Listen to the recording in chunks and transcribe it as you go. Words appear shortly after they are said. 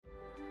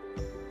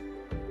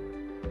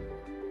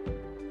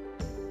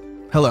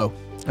Hello,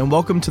 and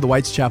welcome to the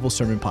White's Chapel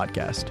Sermon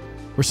Podcast.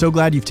 We're so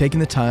glad you've taken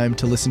the time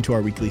to listen to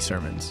our weekly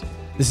sermons.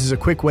 This is a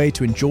quick way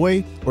to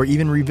enjoy or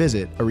even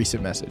revisit a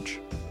recent message.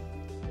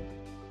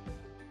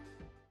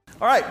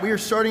 All right, we are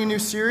starting a new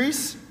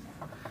series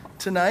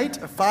tonight,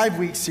 a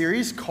 5-week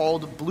series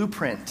called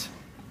Blueprint.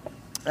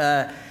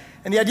 And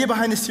the idea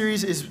behind this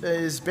series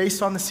is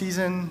based on the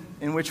season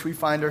in which we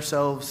find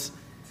ourselves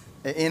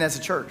in as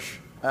a church.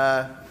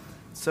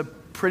 It's a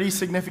pretty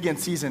significant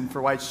season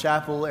for White's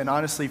Chapel and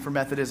honestly for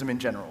Methodism in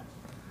general.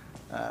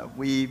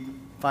 We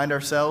find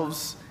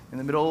ourselves in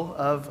the middle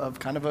of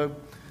kind of a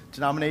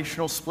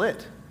denominational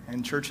split,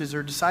 and churches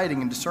are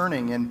deciding and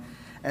discerning.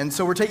 And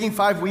so we're taking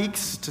 5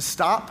 weeks to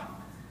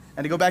stop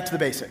and to go back to the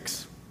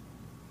basics,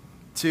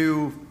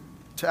 to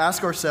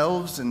ask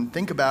ourselves and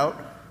think about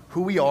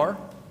who we are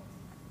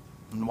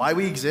and why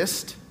we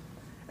exist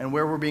and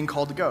where we're being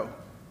called to go.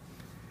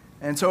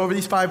 And so over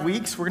these 5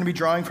 weeks, we're going to be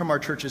drawing from our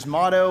church's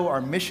motto,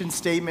 our mission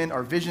statement,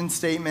 our vision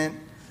statement,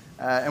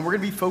 and we're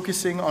going to be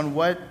focusing on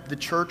what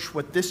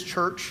this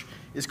church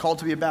is called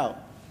to be about.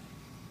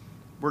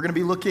 We're going to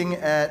be looking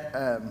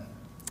at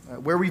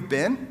where we've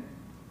been,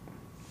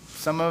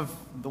 some of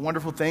the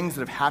wonderful things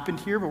that have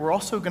happened here, but we're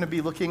also going to be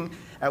looking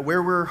at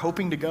where we're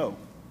hoping to go.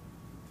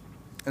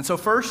 And so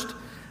first,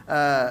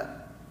 we're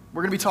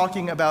going to be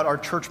talking about our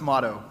church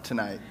motto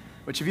tonight,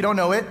 which if you don't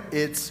know it,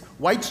 it's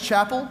White's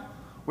Chapel,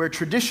 where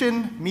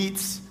tradition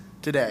meets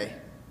today.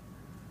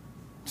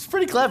 It's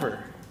pretty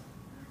clever,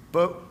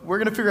 but we're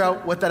going to figure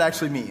out what that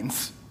actually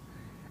means.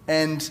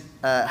 And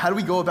how do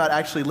we go about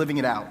actually living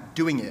it out,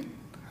 doing it?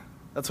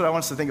 That's what I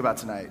want us to think about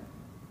tonight.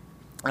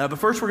 But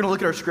first, we're going to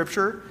look at our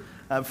scripture.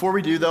 Before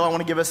we do, though, I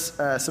want to give us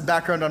some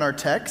background on our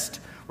text.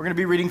 We're going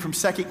to be reading from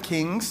 2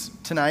 Kings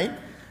tonight.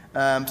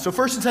 So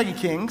 1 and 2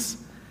 Kings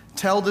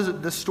tell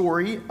the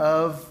story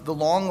of the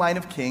long line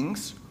of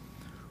kings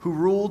who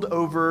ruled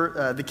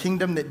over the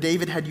kingdom that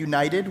David had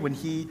united when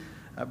he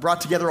brought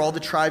together all the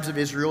tribes of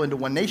Israel into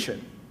one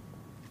nation.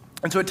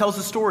 And so it tells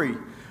the story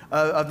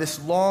of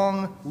this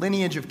long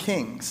lineage of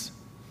kings.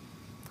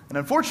 And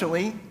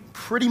unfortunately,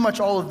 pretty much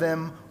all of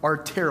them are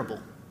terrible.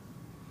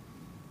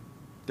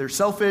 They're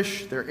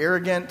selfish, they're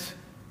arrogant,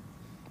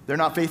 they're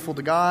not faithful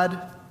to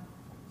God.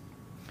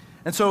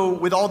 And so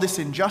with all this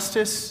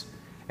injustice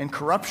and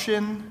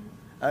corruption,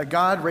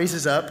 God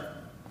raises up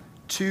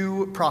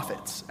 2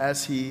 prophets,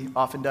 as he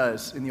often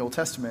does in the Old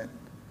Testament.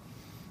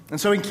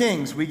 And so in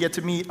Kings, we get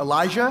to meet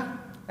Elijah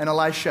and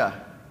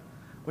Elisha,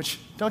 which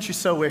don't you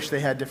so wish they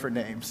had different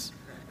names?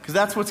 Because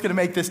that's what's going to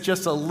make this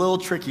just a little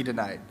tricky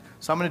tonight.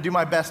 So I'm going to do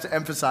my best to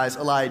emphasize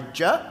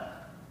Elijah,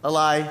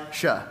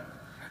 Elisha.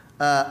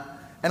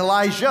 And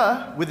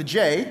Elijah, with a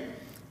J,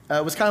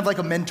 was kind of like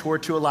a mentor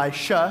to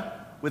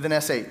Elisha with an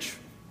SH.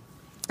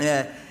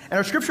 And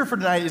our scripture for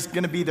tonight is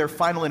going to be their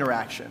final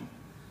interaction.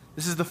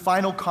 This is the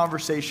final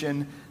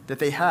conversation that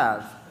they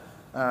have.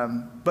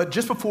 But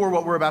just before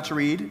what we're about to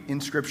read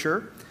in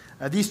Scripture,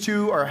 these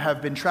two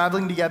have been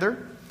traveling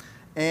together,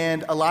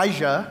 and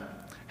Elijah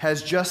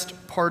has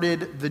just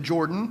parted the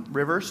Jordan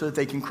River so that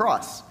they can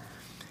cross.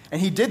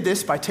 And he did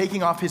this by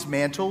taking off his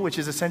mantle, which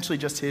is essentially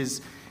just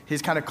his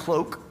kind of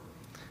cloak.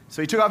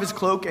 So he took off his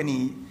cloak, and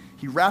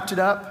he wrapped it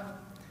up,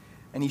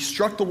 and he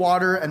struck the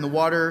water, and the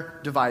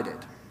water divided.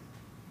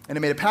 And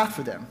it made a path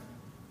for them.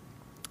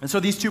 And so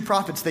these 2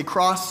 prophets, they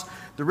cross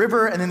the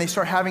river, and then they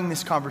start having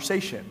this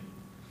conversation.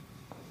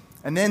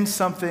 And then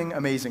something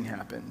amazing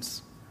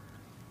happens.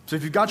 So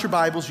if you've got your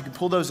Bibles, you can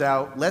pull those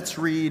out. Let's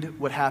read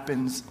what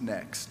happens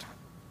next.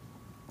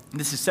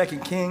 This is 2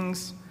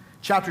 Kings,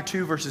 chapter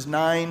 2, verses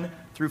 9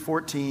 through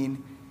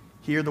 14.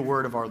 Hear the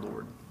word of our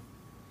Lord.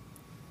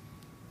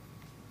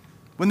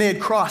 When they had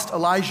crossed,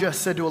 Elijah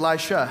said to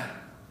Elisha,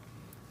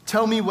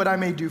 "Tell me what I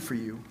may do for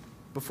you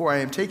before I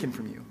am taken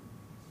from you."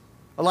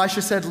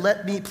 Elisha said,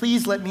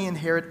 "Please let me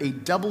inherit a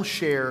double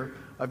share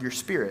of your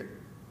spirit."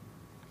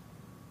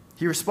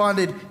 He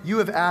responded, "You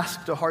have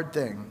asked a hard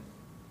thing.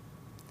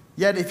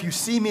 Yet if you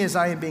see me as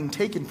I am being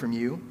taken from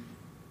you,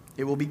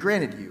 it will be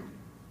granted you.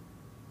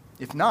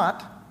 If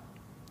not,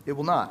 it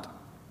will not."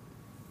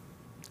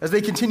 As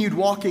they continued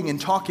walking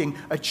and talking,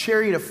 a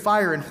chariot of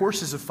fire and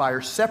horses of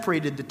fire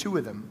separated the 2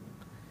 of them.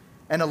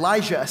 And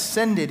Elijah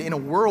ascended in a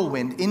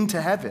whirlwind into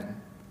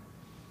heaven.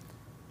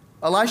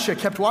 Elisha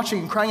kept watching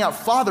and crying out,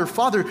 "Father,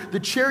 Father, the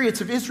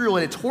chariots of Israel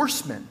and its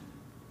horsemen."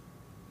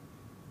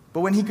 But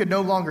when he could no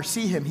longer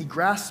see him, he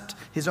grasped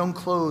his own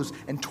clothes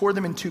and tore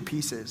them in 2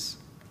 pieces.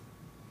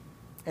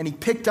 And he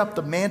picked up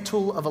the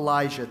mantle of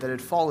Elijah that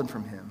had fallen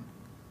from him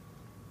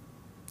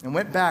and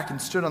went back and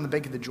stood on the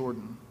bank of the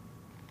Jordan.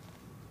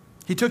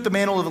 He took the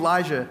mantle of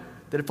Elijah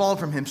that had fallen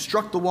from him,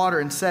 struck the water,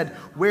 and said,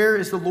 "Where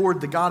is the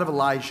Lord, the God of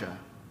Elijah?"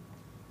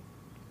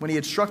 When he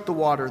had struck the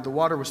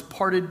water was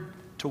parted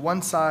to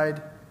one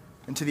side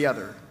and to the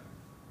other,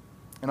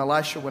 and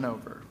Elisha went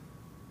over.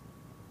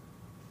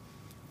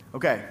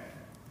 Okay,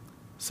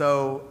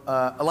 so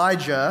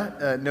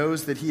Elijah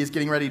knows that he is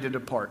getting ready to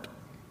depart,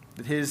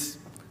 that his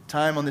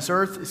time on this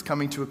earth is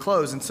coming to a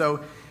close. And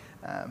so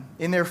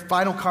in their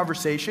final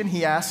conversation,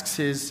 he asks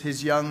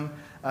his young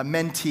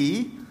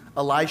mentee,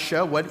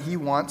 Elisha what he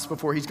wants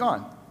before he's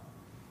gone.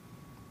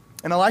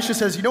 And Elisha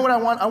says, you know what I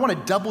want? I want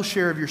a double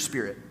share of your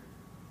spirit.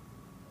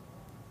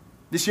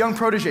 This young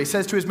protege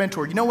says to his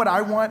mentor, you know what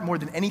I want more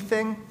than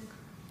anything?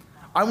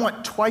 I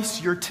want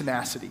twice your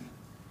tenacity,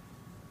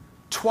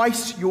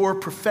 twice your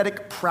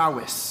prophetic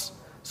prowess,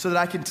 so that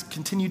I can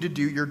continue to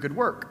do your good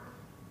work.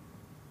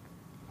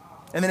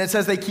 And then it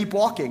says they keep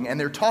walking and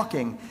they're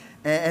talking,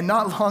 and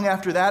not long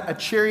after that, a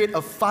chariot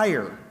of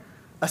fire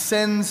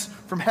ascends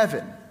from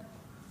heaven.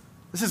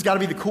 This has got to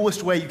be the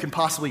coolest way you can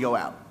possibly go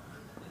out.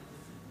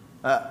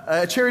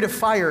 A chariot of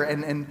fire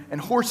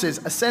and horses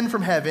ascend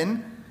from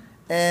heaven,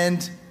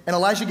 and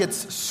Elijah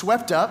gets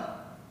swept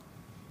up,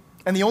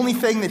 and the only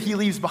thing that he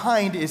leaves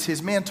behind is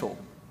his mantle,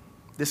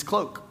 this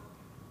cloak.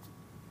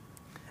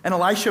 And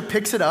Elisha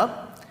picks it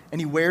up,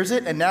 and he wears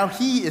it, and now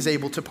he is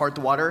able to part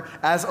the water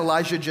as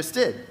Elijah just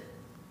did.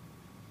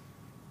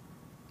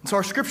 And so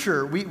our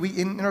scripture,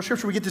 in our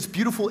scripture, we get this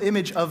beautiful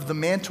image of the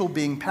mantle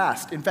being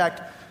passed. In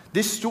fact,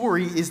 this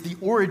story is the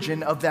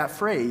origin of that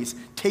phrase,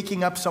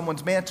 taking up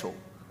someone's mantle.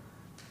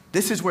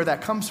 This is where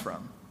that comes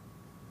from.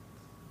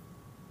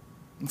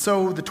 And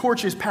so the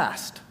torch is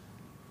passed.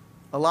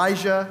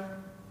 Elijah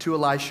to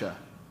Elisha.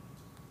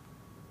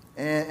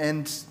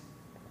 And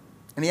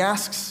he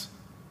asks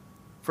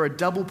for a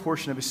double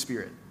portion of his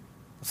spirit.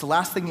 That's the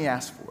last thing he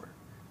asked for.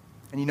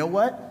 And you know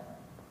what?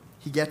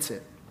 He gets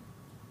it.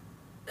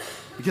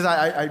 Because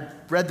I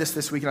read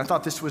this week, and I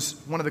thought this was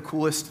one of the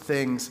coolest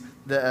things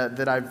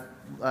that I've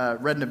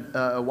read in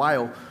a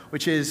while,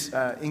 which is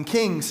in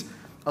Kings,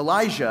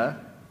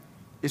 Elijah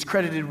is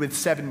credited with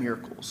 7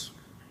 miracles,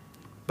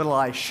 but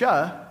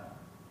Elisha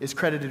is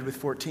credited with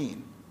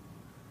 14.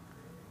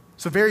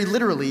 So very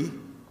literally,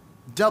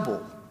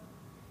 double.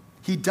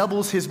 He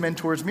doubles his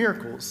mentor's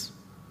miracles.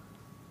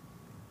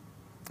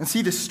 And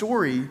see, this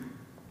story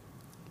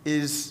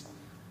is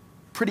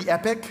pretty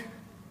epic,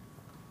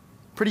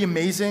 pretty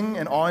amazing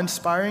and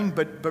awe-inspiring,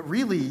 but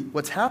really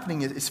what's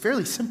happening is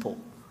fairly simple.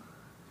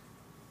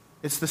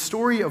 It's the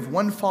story of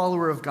one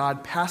follower of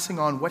God passing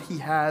on what he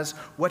has,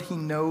 what he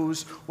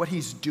knows, what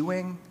he's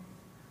doing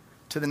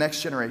to the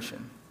next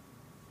generation.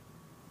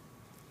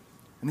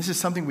 And this is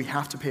something we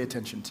have to pay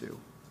attention to,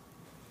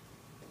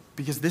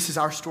 because this is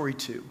our story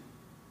too.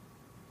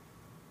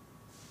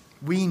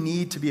 We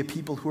need to be a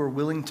people who are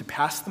willing to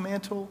pass the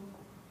mantle,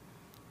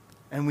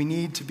 and we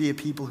need to be a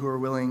people who are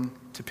willing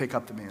to pick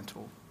up the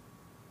mantle.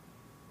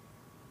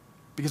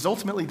 Because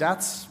ultimately,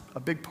 that's a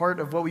big part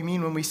of what we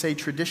mean when we say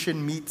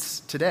tradition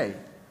meets today.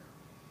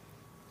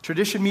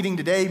 Tradition meeting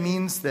today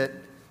means that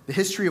the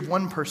history of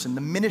one person,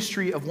 the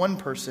ministry of one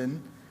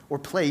person or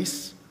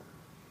place,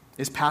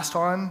 is passed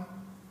on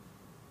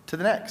to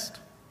the next.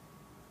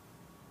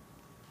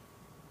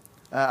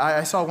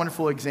 I saw a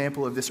wonderful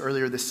example of this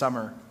earlier this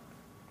summer.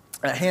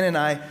 Hannah and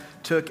I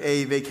took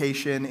a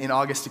vacation in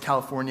August to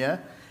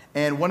California,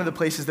 and one of the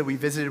places that we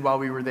visited while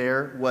we were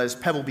there was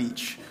Pebble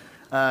Beach.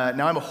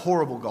 Now, I'm a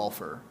horrible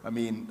golfer. I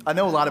mean, I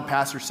know a lot of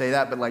pastors say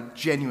that, but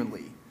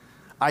genuinely,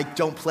 I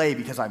don't play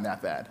because I'm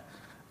that bad.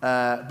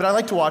 But I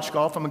like to watch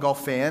golf. I'm a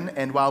golf fan,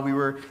 and while we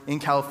were in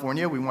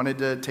California, we wanted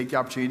to take the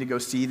opportunity to go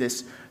see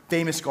this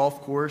famous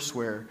golf course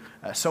where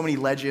so many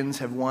legends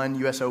have won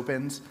U.S.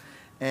 Opens.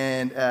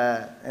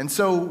 And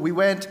so we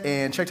went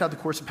and checked out the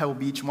course at Pebble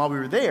Beach, and while we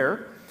were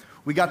there,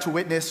 we got to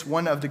witness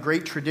one of the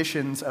great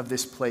traditions of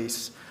this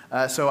place.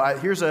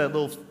 Here's a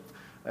little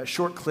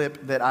short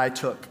clip that I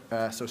took,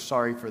 so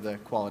sorry for the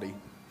quality.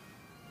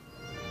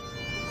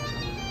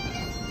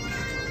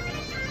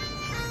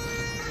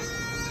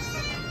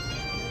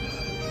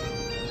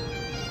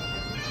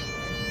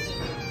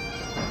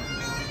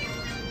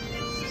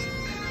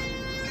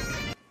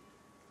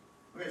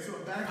 Okay, so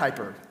a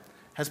bagpiper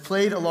has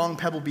played along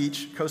Pebble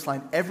Beach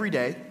coastline every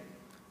day,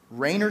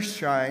 rain or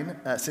shine,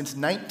 since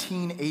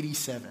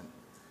 1987.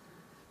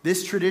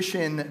 This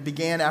tradition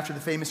began after the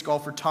famous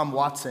golfer Tom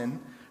Watson,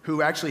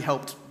 who actually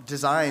helped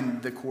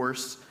design the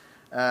course,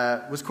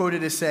 was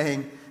quoted as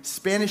saying,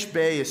 "Spanish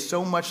Bay is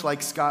so much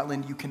like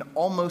Scotland, you can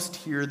almost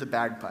hear the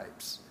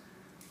bagpipes."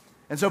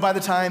 And so by the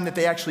time that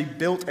they actually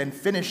built and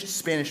finished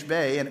Spanish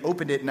Bay and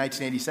opened it in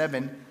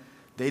 1987,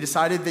 they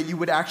decided that you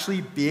would actually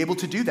be able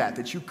to do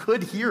that you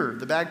could hear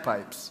the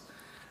bagpipes.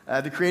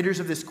 The creators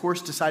of this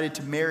course decided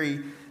to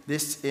marry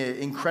this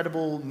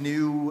incredible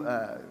new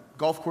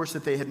golf course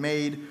that they had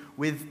made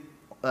with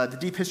the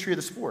deep history of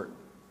the sport.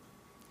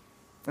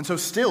 And so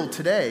still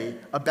today,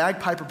 a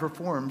bagpiper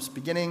performs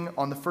beginning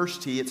on the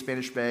first tee at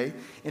Spanish Bay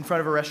in front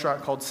of a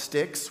restaurant called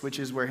Sticks, which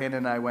is where Hannah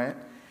and I went.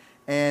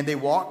 And they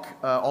walk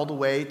all the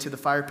way to the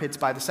fire pits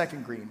by the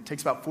second green. It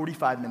takes about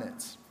 45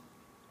 minutes.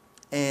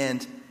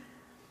 And,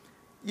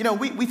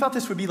 we thought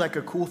this would be like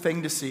a cool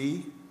thing to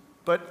see,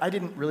 but I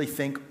didn't really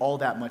think all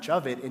that much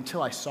of it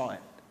until I saw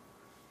it.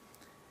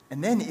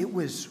 And then it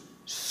was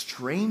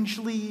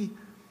strangely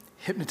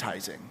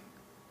hypnotizing.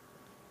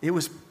 It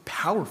was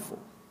powerful.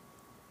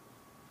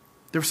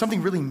 There was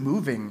something really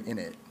moving in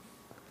it.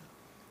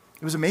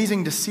 It was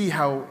amazing to see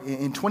how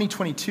in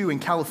 2022 in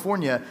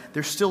California,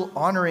 they're still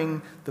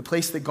honoring the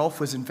place that golf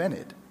was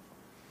invented.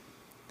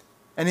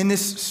 And in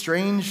this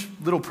strange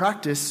little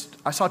practice,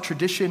 I saw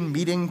tradition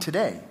meeting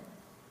today.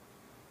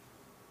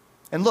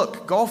 And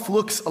look, golf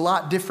looks a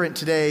lot different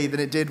today than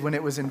it did when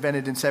it was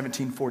invented in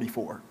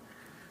 1744.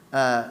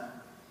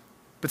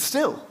 But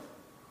still,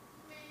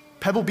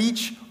 Pebble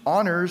Beach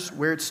honors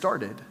where it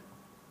started.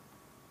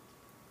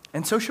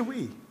 And so should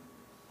we.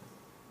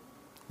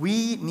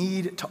 We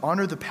need to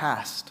honor the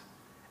past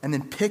and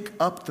then pick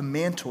up the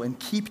mantle and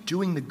keep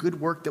doing the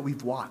good work that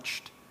we've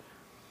watched.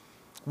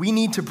 We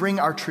need to bring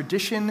our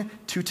tradition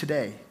to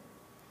today,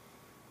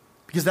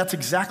 because that's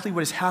exactly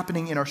what is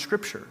happening in our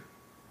scripture.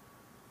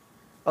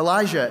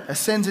 Elijah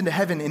ascends into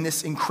heaven in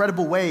this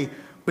incredible way,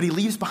 but he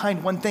leaves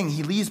behind one thing.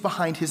 He leaves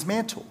behind his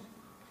mantle.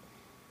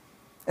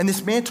 And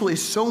this mantle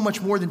is so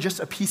much more than just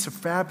a piece of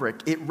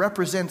fabric. It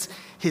represents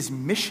his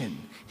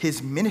mission,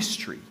 his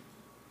ministry.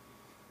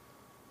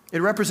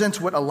 It represents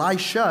what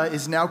Elisha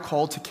is now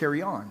called to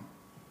carry on.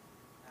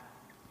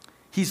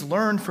 He's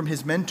learned from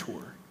his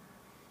mentor.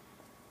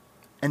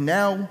 And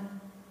now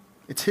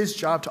it's his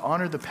job to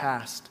honor the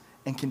past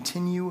and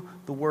continue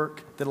the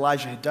work that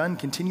Elijah had done,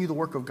 continue the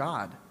work of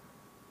God.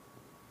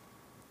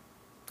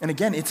 And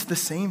again, it's the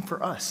same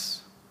for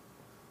us.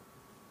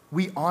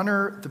 We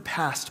honor the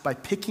past by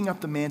picking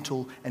up the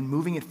mantle and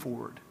moving it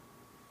forward.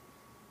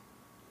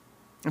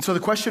 And so the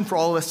question for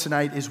all of us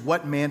tonight is,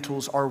 what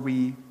mantles are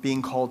we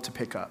being called to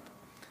pick up?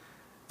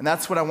 And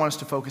that's what I want us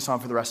to focus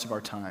on for the rest of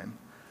our time.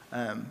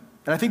 And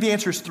I think the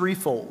answer is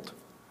threefold.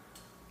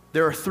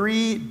 There are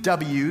 3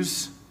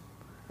 W's,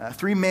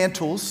 3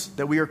 mantles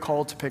that we are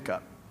called to pick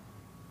up.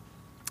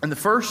 And the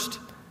first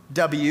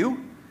W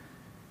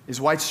is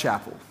White's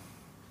Chapel.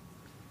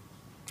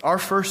 Our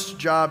first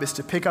job is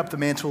to pick up the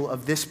mantle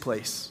of this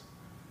place.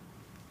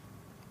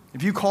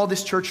 If you call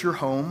this church your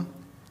home,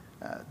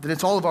 then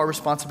it's all of our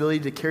responsibility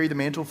to carry the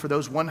mantle for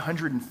those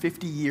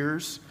 150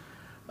 years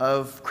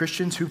of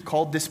Christians who've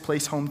called this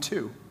place home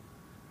too.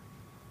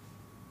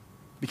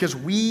 Because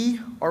we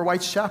are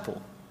White's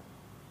Chapel.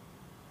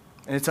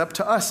 And it's up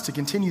to us to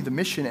continue the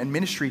mission and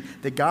ministry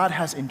that God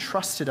has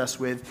entrusted us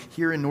with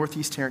here in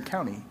Northeast Tarrant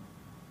County.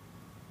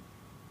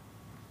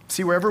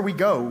 See, wherever we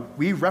go,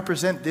 we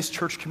represent this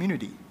church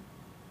community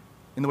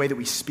in the way that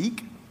we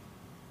speak,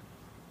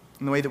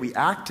 in the way that we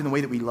act, in the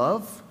way that we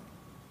love.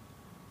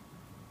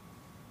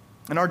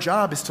 And our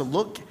job is to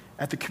look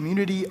at the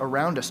community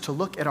around us, to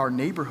look at our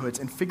neighborhoods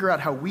and figure out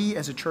how we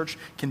as a church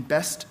can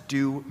best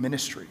do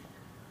ministry.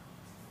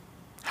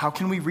 How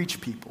can we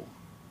reach people?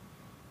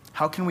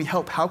 How can we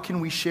help? How can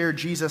we share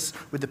Jesus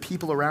with the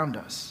people around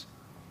us?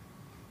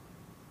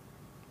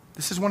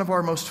 This is one of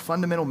our most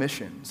fundamental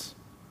missions.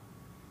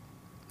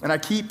 And I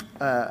keep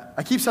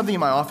something in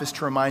my office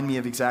to remind me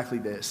of exactly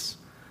this.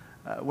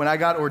 When I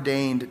got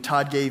ordained,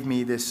 Todd gave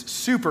me this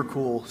super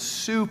cool,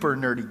 super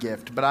nerdy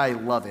gift, but I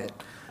love it.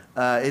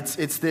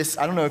 It's this,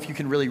 I don't know if you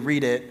can really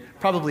read it,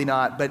 probably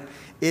not, but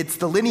it's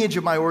the lineage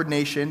of my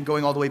ordination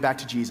going all the way back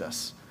to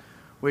Jesus,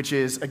 which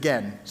is,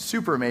 again,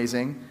 super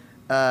amazing.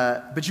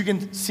 But you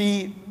can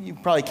see, you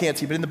probably can't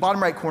see, but in the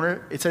bottom right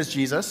corner, it says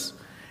Jesus.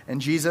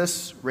 And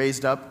Jesus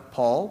raised up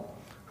Paul,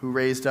 who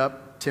raised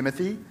up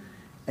Timothy.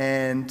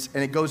 And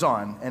it goes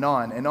on and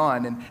on and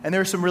on. And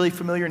there are some really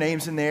familiar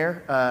names in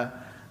there.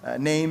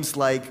 Names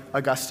like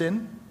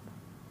Augustine,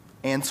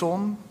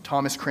 Anselm,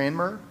 Thomas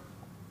Cranmer.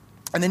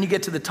 And then you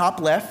get to the top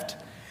left,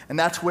 and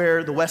that's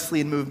where the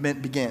Wesleyan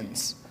movement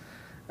begins.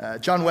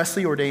 John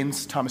Wesley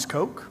ordains Thomas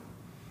Coke,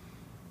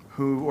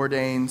 who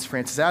ordains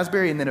Francis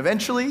Asbury, and then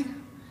eventually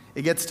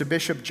it gets to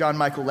Bishop John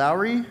Michael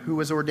Lowry, who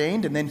was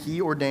ordained, and then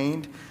he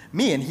ordained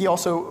me, and he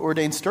also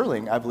ordained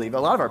Sterling, I believe, a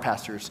lot of our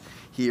pastors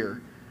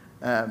here.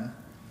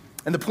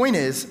 And the point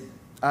is,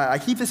 I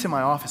keep this in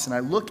my office, and I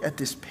look at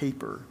this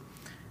paper,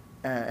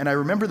 and I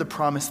remember the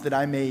promise that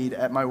I made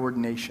at my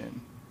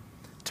ordination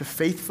to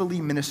faithfully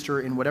minister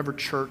in whatever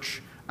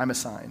church I'm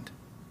assigned.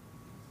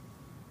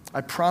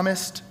 I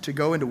promised to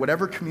go into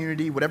whatever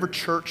community, whatever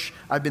church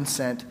I've been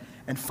sent,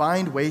 and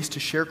find ways to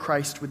share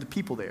Christ with the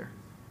people there,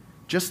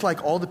 just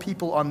like all the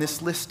people on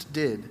this list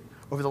did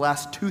over the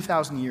last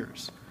 2,000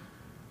 years.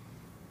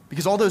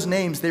 Because all those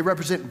names, they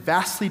represent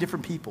vastly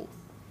different people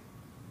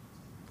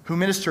who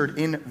ministered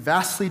in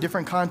vastly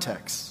different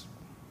contexts.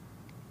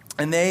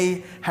 And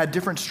they had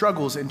different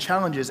struggles and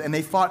challenges, and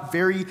they fought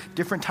very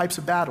different types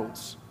of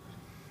battles.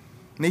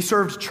 And they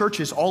served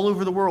churches all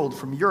over the world,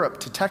 from Europe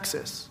to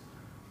Texas.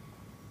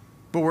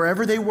 But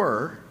wherever they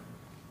were,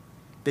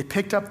 they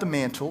picked up the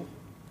mantle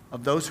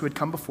of those who had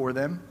come before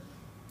them,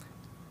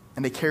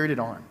 and they carried it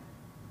on.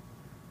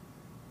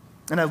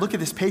 And I look at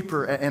this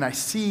paper, and I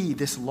see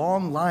this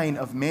long line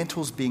of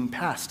mantles being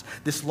passed,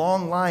 this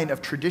long line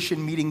of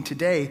tradition meeting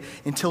today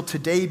until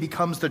today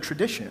becomes the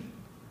tradition.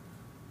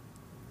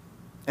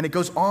 And it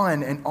goes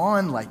on and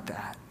on like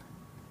that.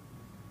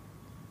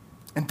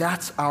 And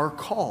that's our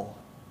call,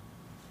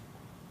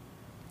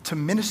 to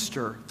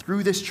minister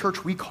through this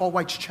church we call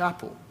White's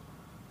Chapel,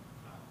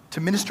 to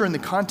minister in the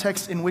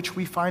context in which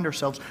we find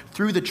ourselves,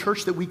 through the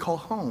church that we call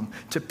home,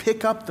 to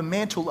pick up the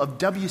mantle of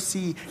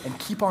WC and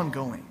keep on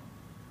going.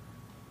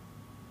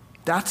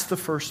 That's the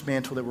first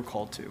mantle that we're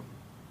called to.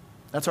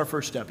 That's our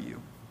first W.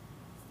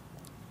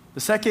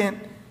 The second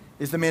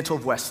is the mantle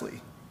of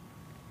Wesley.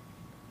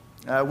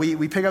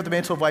 We pick up the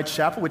mantle of White's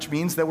Chapel, which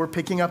means that we're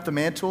picking up the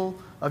mantle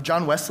of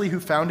John Wesley, who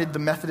founded the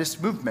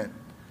Methodist movement.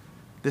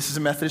 This is a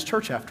Methodist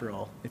church, after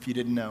all, if you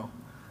didn't know.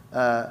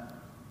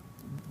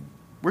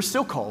 We're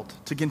still called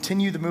to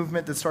continue the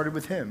movement that started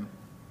with him.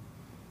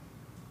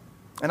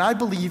 And I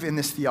believe in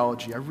this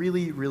theology. I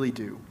really, really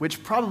do,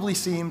 which probably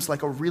seems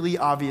like a really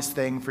obvious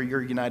thing for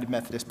your United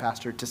Methodist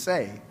pastor to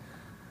say.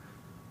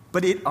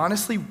 But it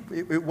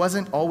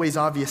wasn't always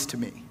obvious to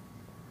me.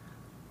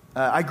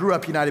 I grew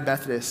up United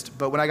Methodist,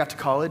 but when I got to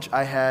college,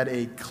 I had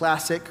a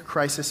classic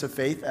crisis of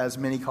faith, as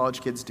many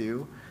college kids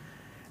do,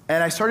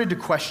 and I started to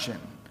question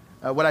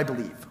what I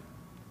believe.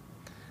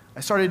 I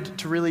started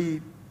to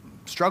really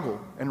struggle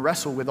and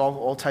wrestle with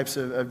all types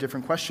of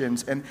different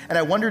questions, and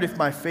I wondered if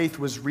my faith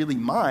was really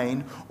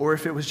mine or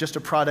if it was just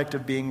a product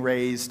of being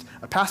raised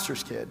a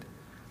pastor's kid.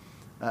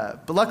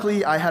 But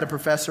luckily, I had a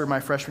professor my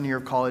freshman year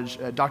of college,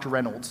 Dr.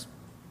 Reynolds,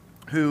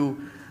 who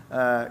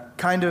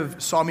kind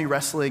of saw me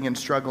wrestling and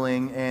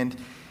struggling, and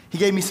he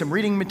gave me some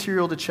reading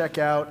material to check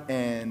out,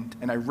 and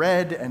I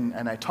read,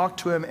 and I talked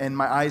to him, and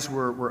my eyes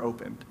were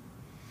opened.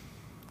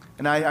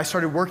 And I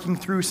started working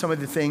through some of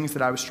the things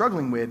that I was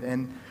struggling with,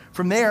 and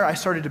from there, I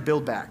started to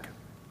build back.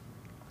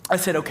 I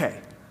said,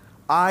 okay,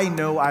 I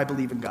know I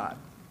believe in God,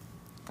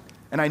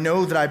 and I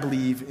know that I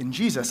believe in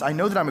Jesus. I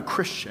know that I'm a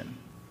Christian,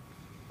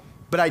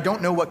 but I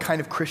don't know what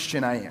kind of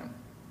Christian I am.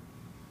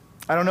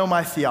 I don't know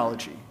my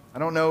theology. I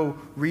don't know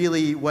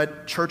really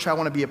what church I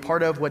want to be a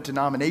part of, what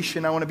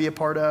denomination I want to be a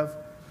part of.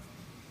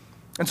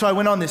 And so I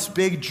went on this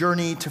big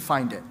journey to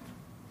find it.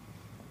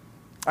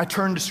 I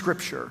turned to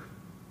Scripture,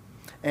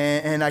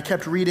 and I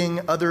kept reading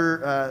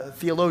other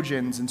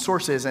theologians and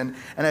sources, and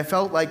I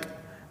felt like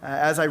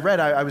as I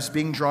read, I was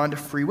being drawn to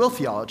free will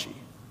theology.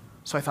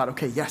 So I thought,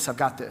 okay, yes, I've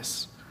got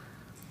this.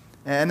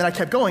 And then I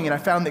kept going, and I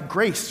found that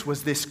grace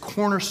was this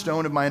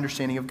cornerstone of my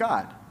understanding of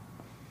God.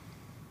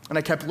 And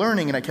I kept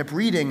learning, and I kept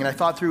reading, and I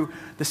thought through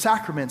the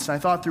sacraments, and I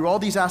thought through all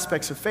these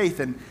aspects of faith,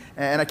 and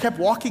I kept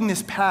walking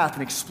this path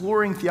and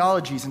exploring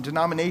theologies and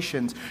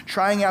denominations,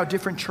 trying out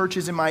different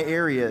churches in my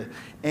area,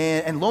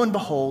 and lo and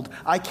behold,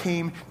 I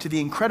came to the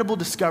incredible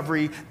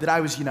discovery that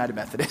I was United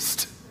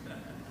Methodist.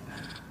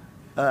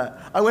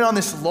 I went on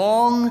this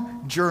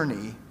long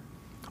journey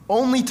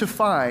only to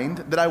find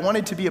that I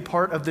wanted to be a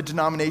part of the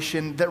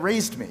denomination that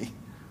raised me.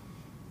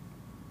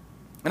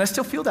 And I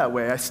still feel that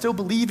way. I still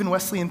believe in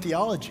Wesleyan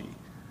theology.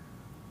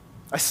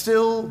 I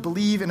still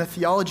believe in a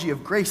theology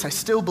of grace. I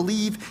still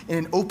believe in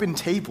an open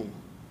table.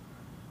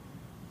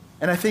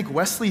 And I think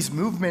Wesley's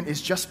movement is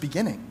just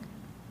beginning.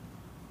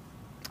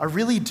 I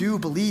really do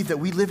believe that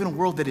we live in a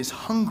world that is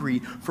hungry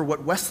for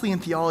what Wesleyan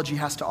theology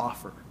has to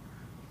offer.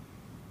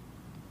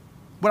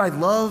 What I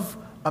love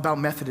about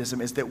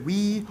Methodism is that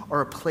we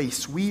are a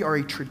place, we are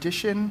a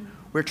tradition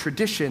where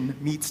tradition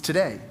meets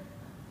today.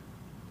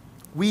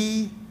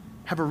 We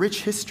have a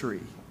rich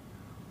history,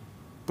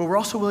 but we're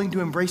also willing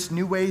to embrace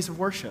new ways of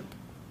worship,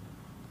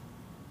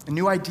 and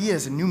new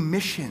ideas and new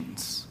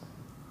missions.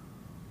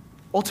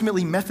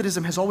 Ultimately,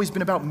 Methodism has always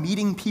been about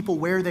meeting people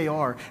where they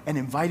are and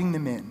inviting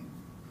them in.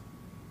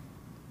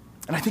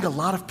 And I think a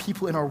lot of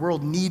people in our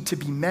world need to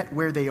be met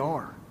where they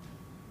are.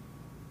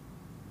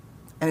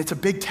 And it's a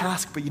big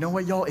task, but you know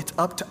what, y'all? It's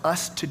up to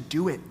us to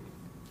do it.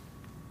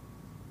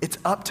 It's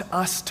up to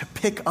us to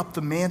pick up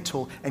the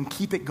mantle and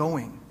keep it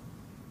going.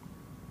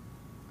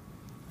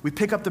 We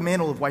pick up the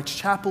mantle of White's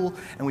Chapel,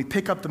 and we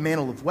pick up the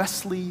mantle of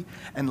Wesley,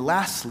 and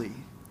lastly,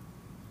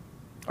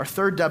 our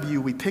third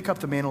W, we pick up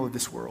the mantle of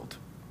this world.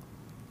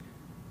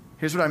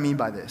 Here's what I mean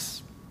by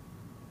this.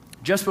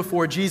 Just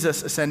before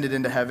Jesus ascended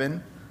into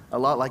heaven, a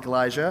lot like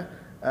Elijah,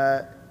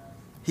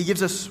 he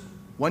gives us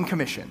one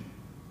commission,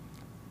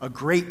 a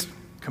great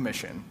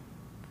commission. And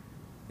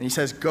he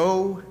says,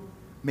 go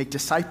make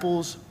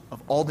disciples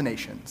of all the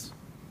nations.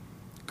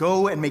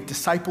 Go and make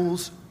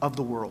disciples of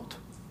the world.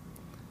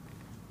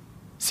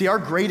 See, our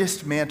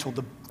greatest mantle,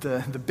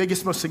 the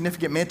biggest, most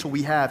significant mantle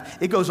we have,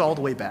 it goes all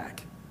the way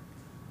back.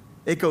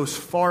 It goes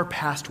far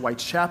past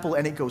White's Chapel,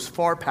 and it goes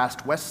far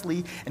past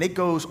Wesley, and it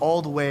goes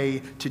all the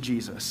way to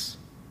Jesus.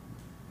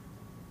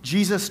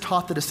 Jesus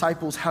taught the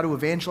disciples how to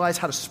evangelize,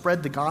 how to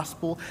spread the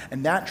gospel,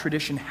 and that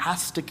tradition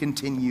has to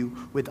continue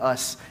with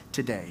us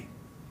today.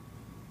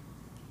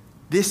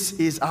 This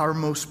is our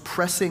most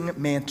pressing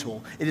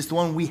mantle. It is the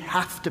one we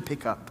have to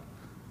pick up.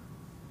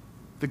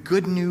 The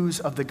good news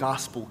of the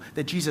gospel,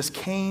 that Jesus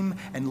came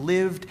and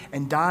lived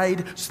and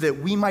died so that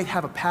we might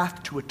have a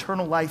path to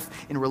eternal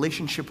life in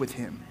relationship with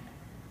him.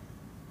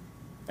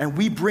 And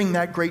we bring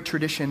that great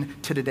tradition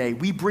to today.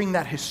 We bring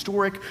that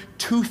historic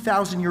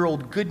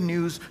 2,000-year-old good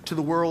news to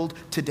the world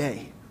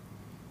today.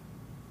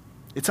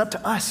 It's up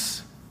to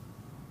us.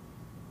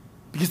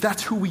 Because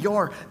that's who we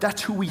are.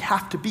 That's who we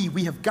have to be.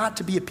 We have got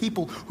to be a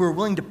people who are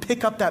willing to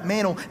pick up that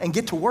mantle and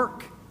get to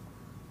work.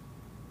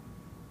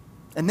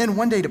 And then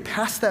one day to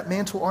pass that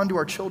mantle on to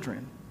our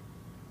children,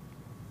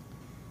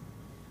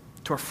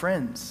 to our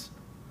friends,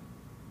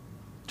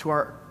 to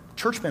our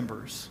church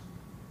members,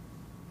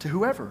 to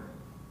whoever.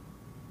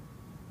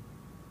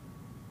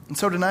 And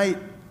so tonight,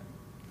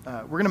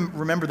 we're going to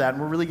remember that,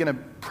 and we're really going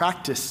to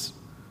practice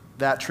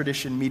that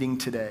tradition meeting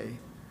today.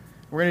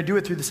 We're going to do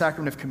it through the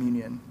sacrament of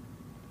communion.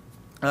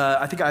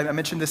 I think I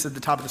mentioned this at the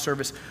top of the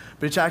service,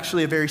 but it's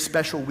actually a very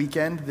special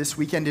weekend. This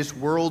weekend is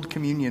World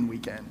Communion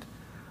Weekend.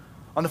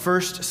 On the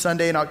first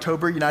Sunday in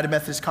October, United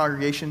Methodist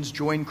congregations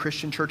join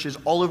Christian churches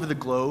all over the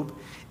globe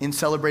in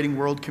celebrating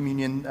World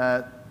Communion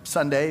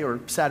Sunday, or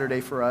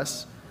Saturday for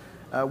us.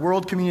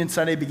 World Communion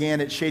Sunday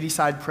began at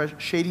Shadyside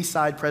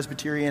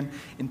Presbyterian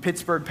in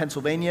Pittsburgh,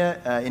 Pennsylvania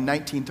in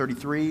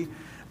 1933.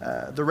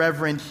 The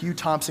Reverend Hugh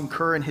Thompson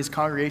Kerr and his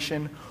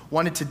congregation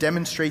wanted to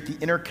demonstrate the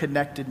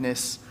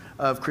interconnectedness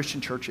of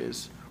Christian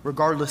churches,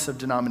 regardless of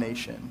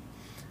denomination.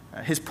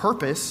 His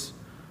purpose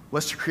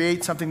was to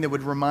create something that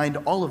would remind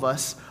all of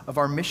us of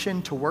our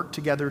mission to work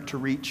together to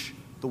reach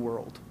the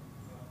world.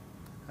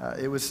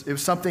 It was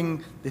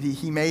something that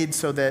he made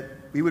so that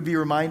we would be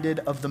reminded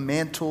of the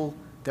mantle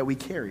that we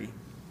carry.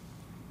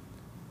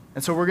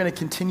 And so we're going to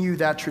continue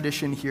that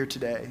tradition here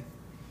today.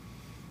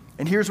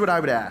 And here's what I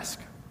would ask.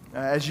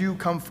 As you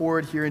come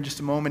forward here in just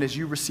a moment, as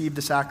you receive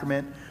the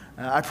sacrament,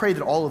 I pray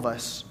that all of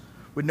us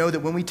would know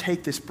that when we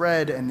take this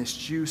bread and this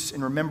juice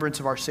in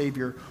remembrance of our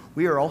Savior,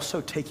 we are also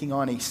taking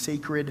on a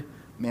sacred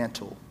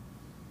mantle.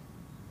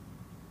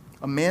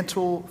 A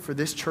mantle for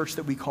this church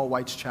that we call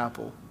White's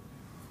Chapel.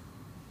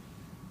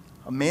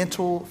 A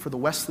mantle for the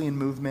Wesleyan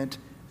movement.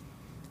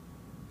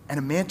 And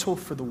a mantle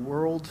for the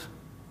world,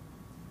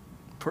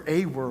 for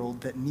a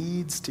world that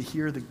needs to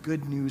hear the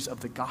good news of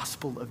the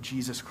gospel of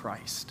Jesus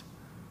Christ.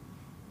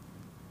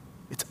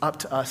 It's up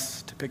to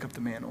us to pick up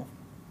the mantle.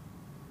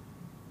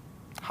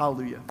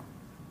 Hallelujah.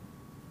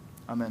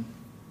 Amen.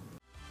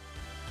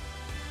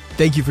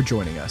 Thank you for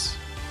joining us.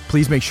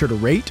 Please make sure to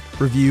rate,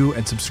 review,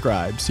 and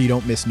subscribe so you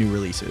don't miss new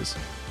releases.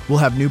 We'll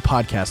have new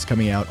podcasts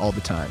coming out all the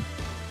time.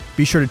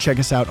 Be sure to check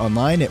us out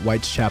online at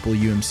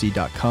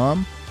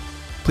whiteschapelumc.com.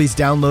 Please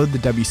download the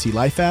WC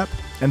Life app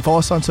and follow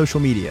us on social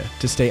media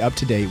to stay up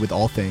to date with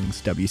all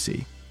things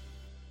WC.